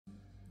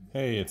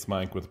Hey, it's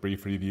Mike with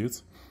Brief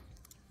Reviews.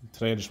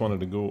 Today I just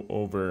wanted to go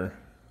over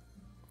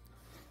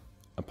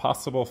a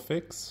possible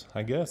fix,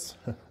 I guess,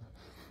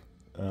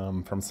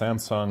 from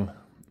Samsung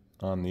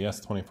on the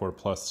S24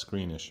 Plus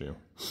screen issue.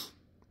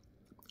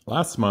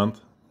 Last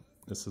month,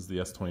 this is the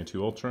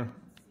S22 Ultra,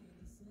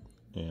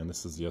 and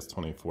this is the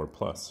S24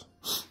 Plus.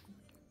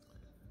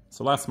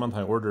 So last month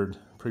I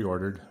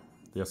pre-ordered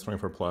the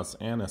S24 Plus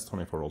and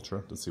S24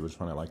 Ultra to see which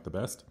one I liked the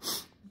best,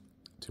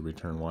 to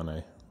return one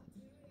I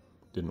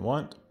didn't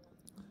want.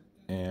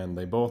 And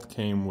they both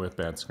came with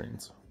bad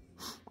screens.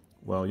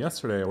 Well,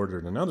 yesterday I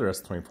ordered another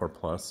S24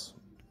 Plus,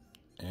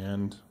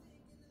 and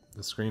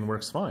the screen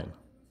works fine,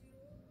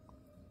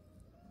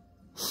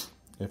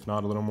 if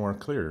not a little more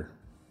clear.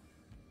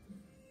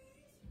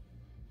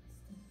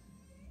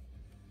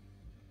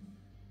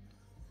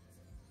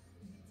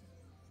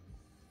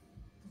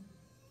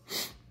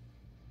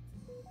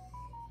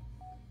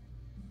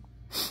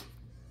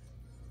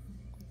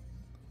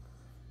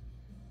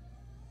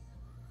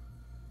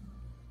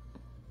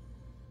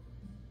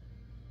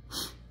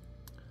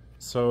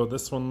 So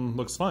this one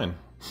looks fine.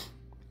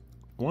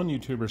 One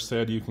YouTuber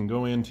said you can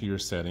go into your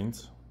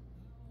settings,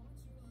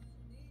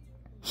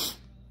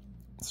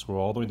 scroll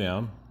all the way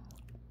down,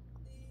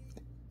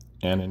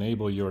 and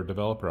enable your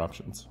developer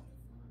options.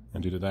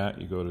 And due to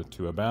that, you go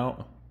to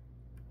About,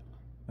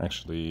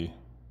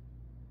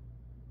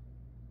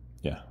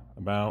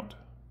 About,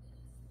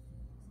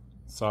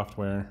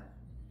 Software,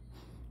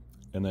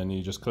 and then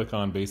you just click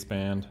on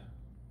baseband.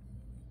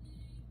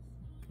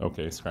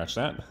 Okay, scratch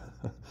that.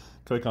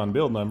 Click on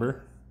build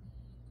number,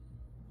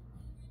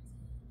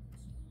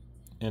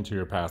 enter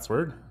your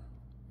password,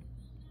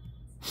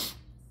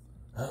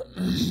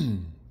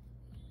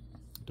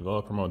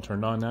 developer mode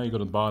turned on. Now you go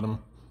to the bottom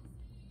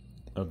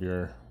of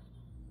your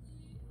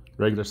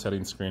regular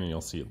settings screen and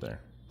you'll see it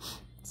there.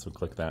 So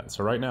click that.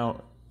 So right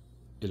now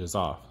it is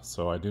off,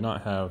 so I do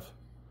not have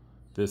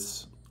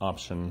this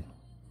option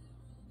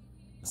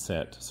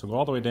set. So go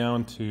all the way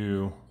down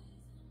to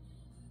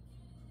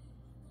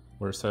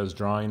where it says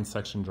drawing,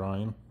 section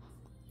drawing,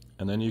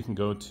 and then you can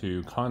go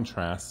to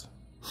contrast.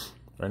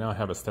 Right now I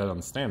have it set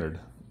on standard,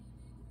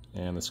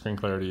 and the screen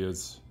clarity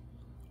is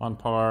on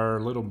par,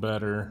 a little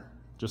better,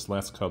 just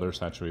less color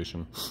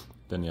saturation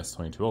than the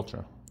S22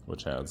 Ultra,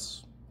 which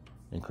has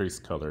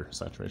increased color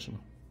saturation.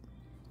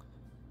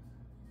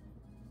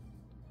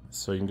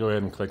 So you can go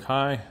ahead and click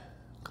high,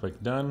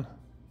 click done.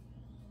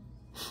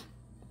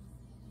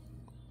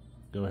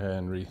 Go ahead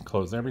and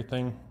close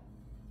everything,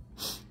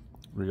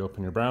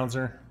 reopen your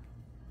browser,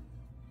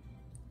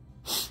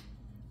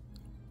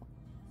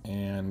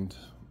 and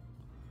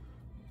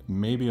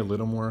maybe a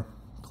little more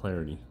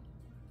clarity.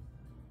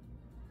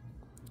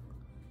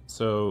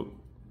 So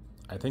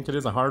I think it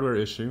is a hardware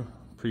issue.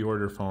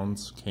 Pre-order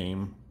phones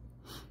came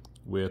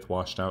with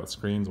washed out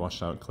screens,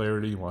 washed out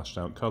clarity, washed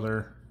out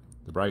color.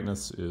 The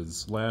brightness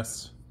is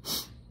less.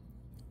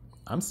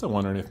 I'm still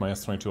wondering if my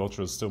S22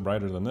 Ultra is still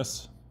brighter than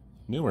this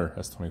newer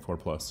S24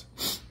 Plus.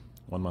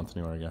 1 month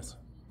newer, I guess.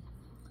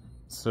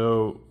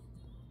 So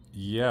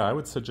yeah, I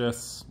would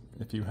suggest,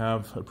 if you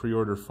have a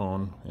pre-order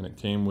phone and it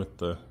came with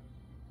the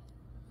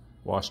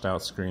washed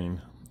out screen,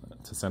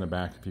 to send it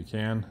back if you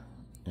can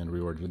and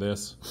reorder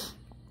this.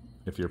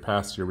 If you're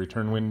past your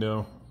return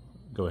window,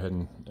 go ahead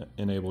and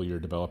enable your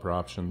developer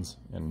options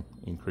and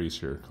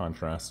increase your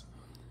contrast.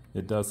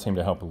 It does seem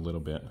to help a little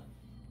bit.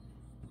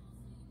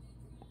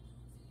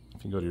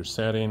 If you go to your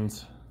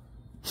settings,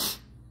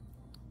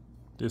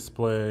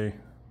 display,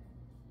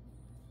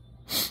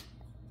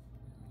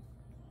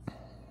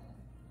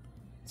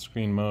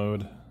 screen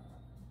mode,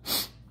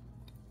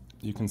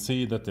 you can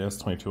see that the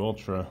S22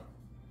 Ultra,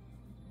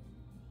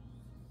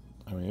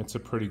 I mean, it's a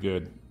pretty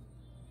good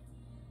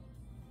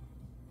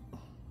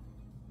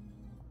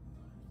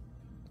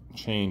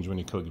change when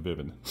you click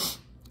Vivid.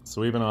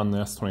 So even on the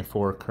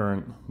S24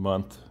 current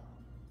month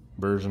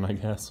version, I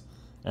guess,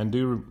 and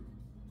do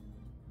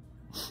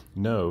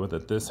know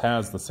that this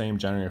has the same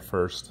January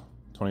 1st,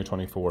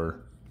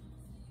 2024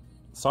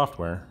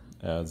 software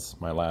as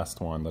my last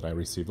one that I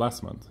received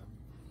last month.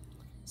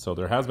 So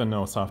there has been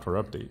no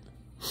software update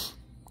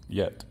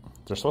yet.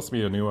 There's supposed to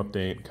be a new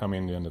update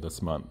coming the end of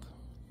this month,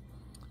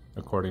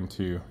 according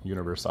to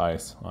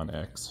UniverseIce on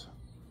X.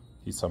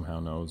 He somehow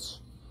knows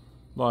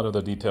a lot of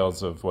the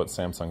details of what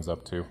Samsung's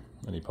up to,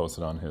 and he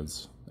posted on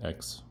his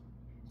X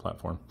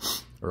platform,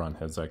 or on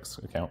his X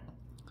account.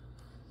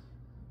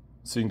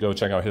 So you can go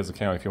check out his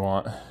account if you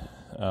want.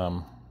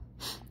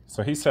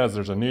 So he says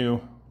there's a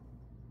new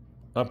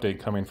update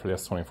coming for the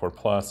S24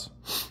 Plus,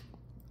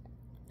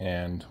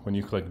 and when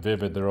you click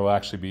Vivid, there will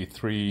actually be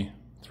three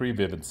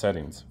Vivid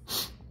settings.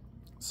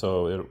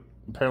 So it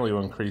apparently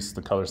will increase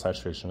the color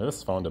saturation of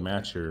this phone to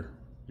match your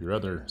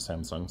other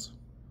Samsungs.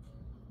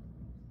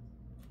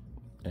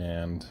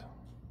 And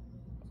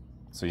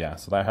so yeah,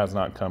 so that has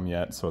not come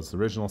yet. So it's the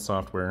original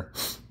software,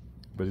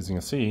 but as you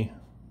can see,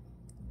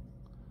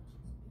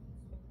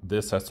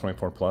 this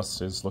S24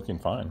 Plus is looking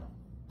fine.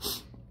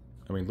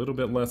 I mean, a little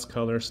bit less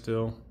color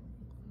still,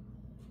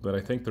 but I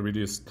think the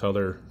reduced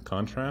color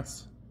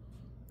contrast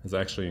has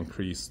actually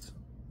increased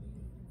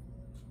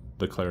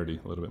the clarity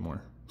a little bit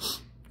more.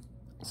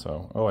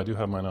 So, oh, I do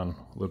have mine on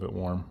a little bit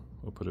warm.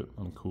 We'll put it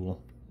on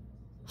cool.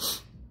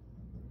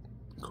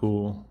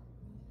 Cool.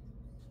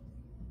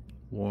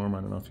 Warm,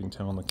 I don't know if you can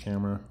tell on the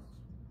camera.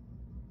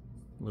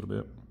 A little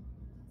bit.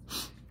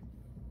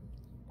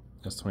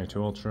 S22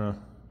 Ultra.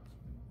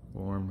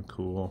 Warm,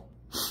 cool.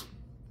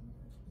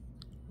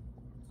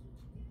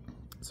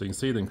 So you can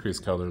see the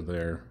increased color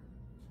there.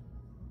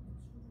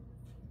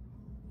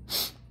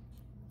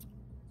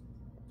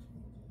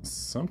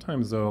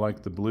 Sometimes though,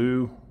 like the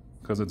blue,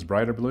 because it's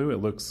brighter blue, it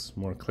looks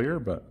more clear,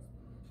 but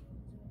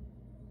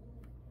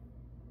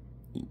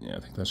yeah, I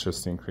think that's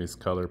just the increased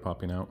color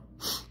popping out.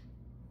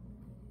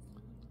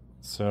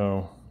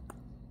 So,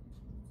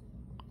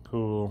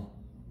 cool,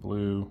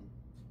 blue.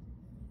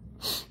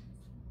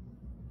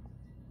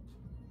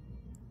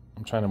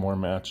 I'm trying to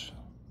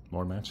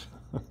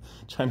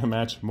trying to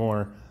match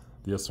more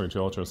the S22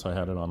 Ultra, so I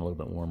had it on a little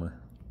bit warmer.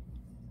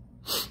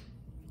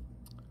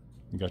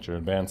 You got your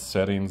advanced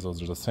settings,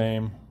 those are the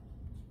same.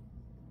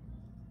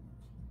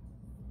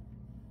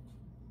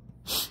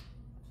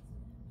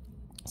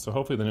 So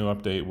hopefully the new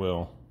update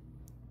will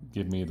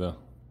give me the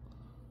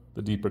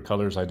deeper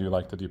colors. I do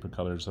like the deeper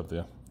colors of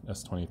the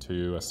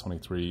S22,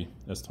 S23,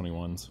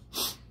 S21s.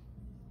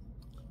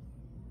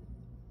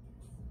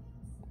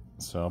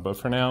 So, but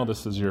for now,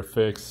 this is your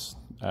fix.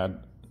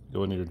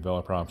 Go into your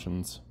developer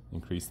options,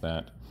 increase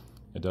that.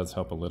 It does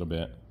help a little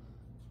bit.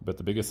 But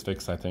the biggest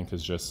fix, I think,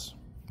 is just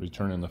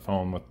returning the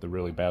phone with the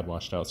really bad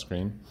washed out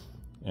screen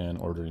and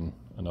ordering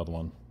another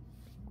one.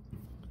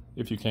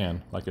 If you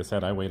can. Like I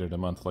said, I waited a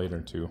month later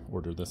to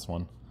order this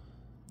one.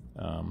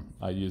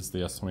 I used the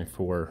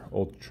S24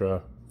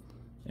 Ultra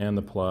and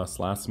the Plus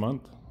last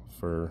month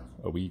for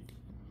a week,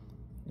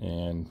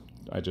 and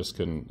I just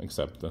couldn't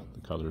accept the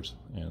colors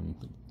and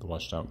the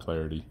washed out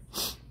clarity.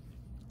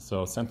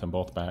 So I sent them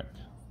both back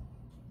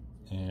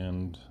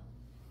and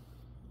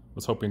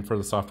was hoping for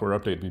the software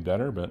update to be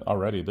better, but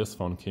already this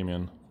phone came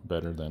in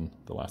better than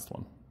the last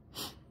one.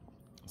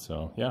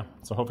 So yeah,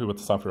 so hopefully with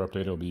the software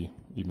update it'll be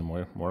even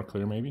more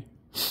clear maybe,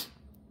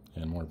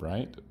 and more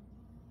bright.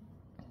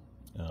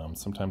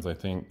 Sometimes I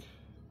think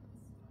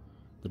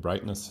the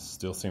brightness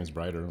still seems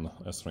brighter on the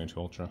S22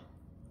 Ultra,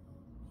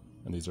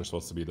 and these are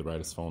supposed to be the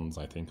brightest phones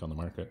I think on the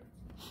market.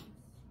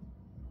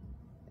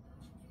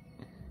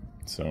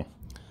 So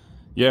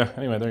yeah,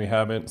 anyway, there you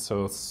have it.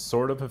 So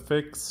sort of a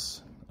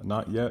fix,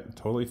 not yet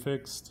totally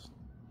fixed.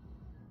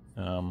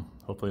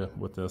 Hopefully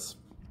with this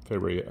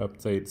February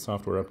update,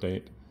 software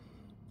update,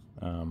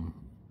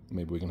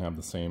 maybe we can have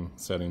the same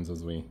settings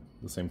as the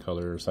same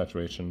color,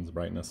 saturations,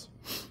 brightness,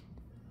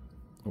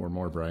 or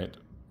more bright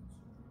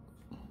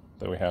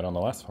that we had on the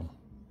last one.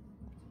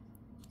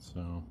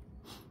 So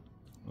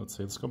let's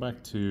see, let's go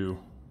back to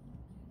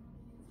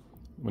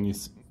when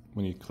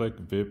you click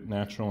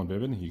natural and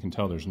vivid, you can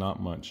tell there's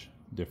not much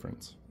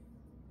difference.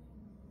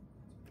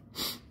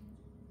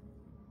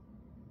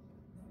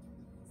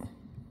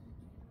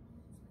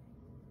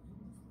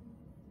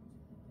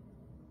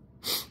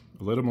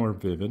 A little more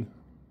vivid.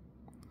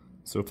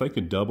 So if they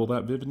could double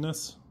that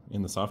vividness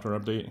in the software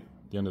update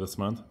at the end of this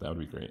month, that would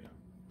be great.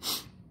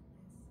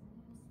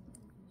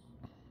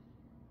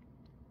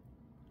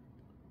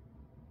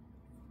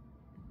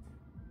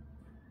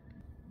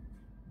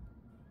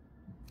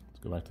 Let's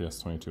go back to the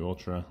S22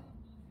 Ultra.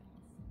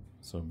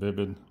 So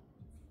vivid,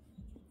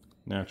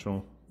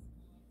 natural.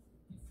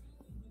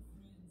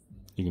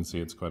 You can see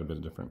it's quite a bit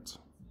of difference.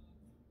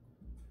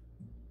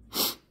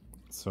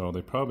 So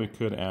they probably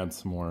could add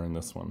some more in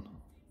this one,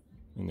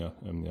 in the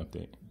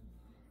update.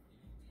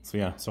 So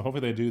yeah, so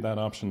hopefully they do that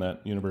option,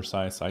 that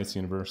UniverseIce, Ice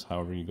Universe,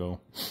 however you go.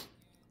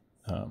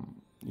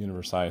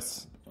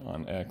 UniverseIce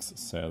on X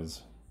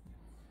says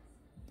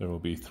there will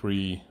be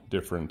 3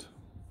 different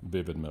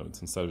vivid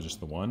modes. Instead of just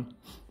the one,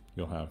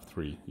 you'll have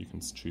 3 you can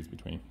choose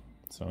between.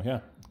 So yeah,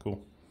 cool.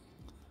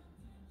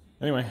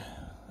 Anyway,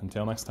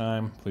 until next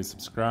time, please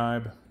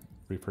subscribe,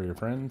 refer your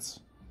friends,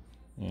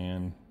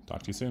 and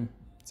talk to you soon.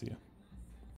 See ya.